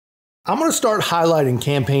I'm going to start highlighting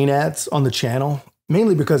campaign ads on the channel,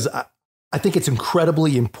 mainly because I think it's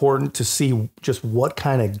incredibly important to see just what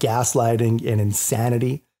kind of gaslighting and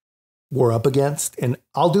insanity we're up against. And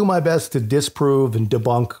I'll do my best to disprove and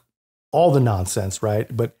debunk all the nonsense,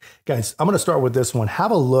 right? But guys, I'm going to start with this one.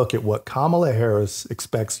 Have a look at what Kamala Harris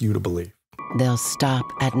expects you to believe. They'll stop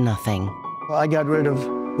at nothing. Well, I got rid of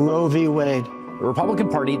Roe v. Wade. The Republican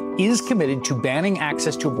Party is committed to banning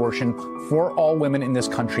access to abortion for all women in this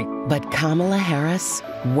country. But Kamala Harris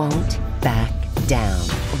won't back down.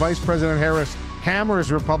 Vice President Harris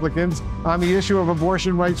hammers Republicans on the issue of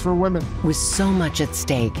abortion rights for women. With so much at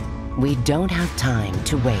stake, we don't have time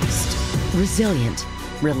to waste. Resilient,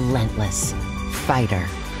 relentless, fighter.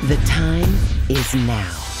 The time is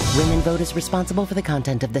now. Women Vote is responsible for the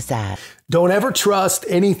content of this ad. Don't ever trust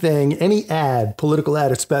anything, any ad, political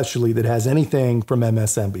ad especially, that has anything from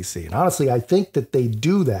MSNBC. And honestly, I think that they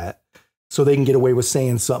do that so they can get away with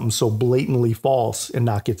saying something so blatantly false and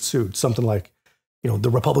not get sued. Something like, the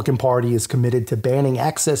Republican Party is committed to banning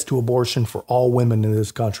access to abortion for all women in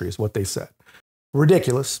this country, is what they said.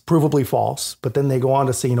 Ridiculous, provably false. But then they go on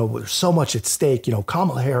to say, there's so much at stake.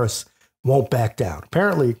 Kamala Harris won't back down.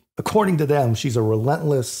 Apparently, according to them, she's a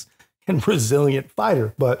relentless and resilient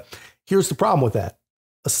fighter. But here's the problem with that.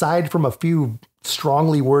 Aside from a few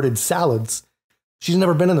strongly worded salads, she's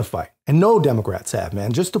never been in the fight. And no Democrats have,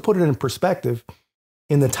 man. Just to put it in perspective,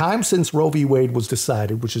 in the time since Roe v. Wade was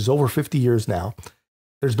decided, which is over 50 years now,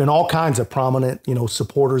 there's been all kinds of prominent,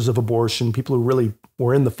 supporters of abortion, people who really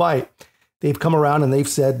were in the fight. They've come around and they've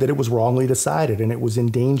said that it was wrongly decided and it was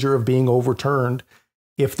in danger of being overturned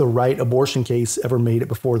if the right abortion case ever made it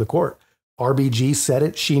before the court. RBG said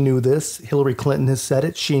it. She knew this. Hillary Clinton has said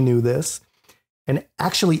it. She knew this. And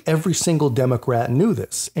actually, every single Democrat knew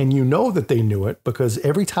this. And you know that they knew it because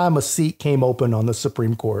every time a seat came open on the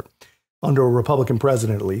Supreme Court, under a Republican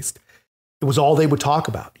president at least, it was all they would talk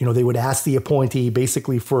about. They would ask the appointee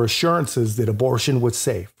basically for assurances that abortion was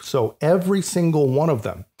safe. So every single one of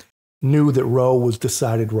them knew that Roe was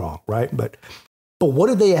decided wrong, right? But what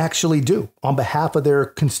did they actually do on behalf of their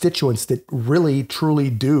constituents that really,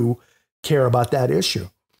 truly do care about that issue?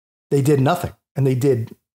 They did nothing. And they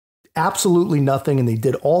did absolutely nothing. And they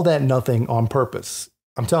did all that nothing on purpose.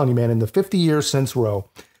 I'm telling you, man, in the 50 years since Roe,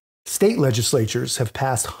 state legislatures have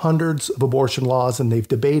passed hundreds of abortion laws and they've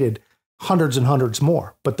debated hundreds and hundreds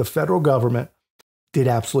more. But the federal government did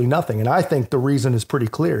absolutely nothing. And I think the reason is pretty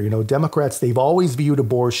clear. Democrats, they've always viewed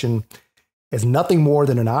abortion as nothing more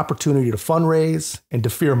than an opportunity to fundraise and to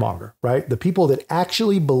fearmonger, right? The people that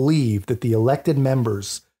actually believe that the elected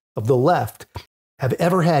members of the left have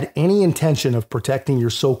ever had any intention of protecting your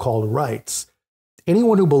so-called rights,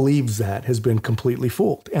 anyone who believes that has been completely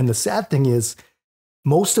fooled. And the sad thing is,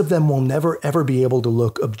 most of them will never, ever be able to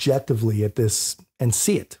look objectively at this and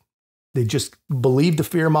see it. They just believe the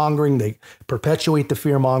fearmongering, they perpetuate the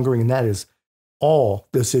fearmongering, and that is all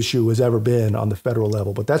this issue has ever been on the federal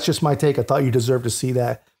level. But that's just my take. I thought you deserved to see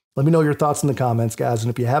that. Let me know your thoughts in the comments, guys. And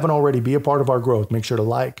if you haven't already, be a part of our growth. Make sure to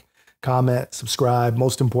like, comment, subscribe.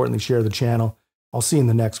 Most importantly, share the channel. I'll see you in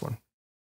the next one.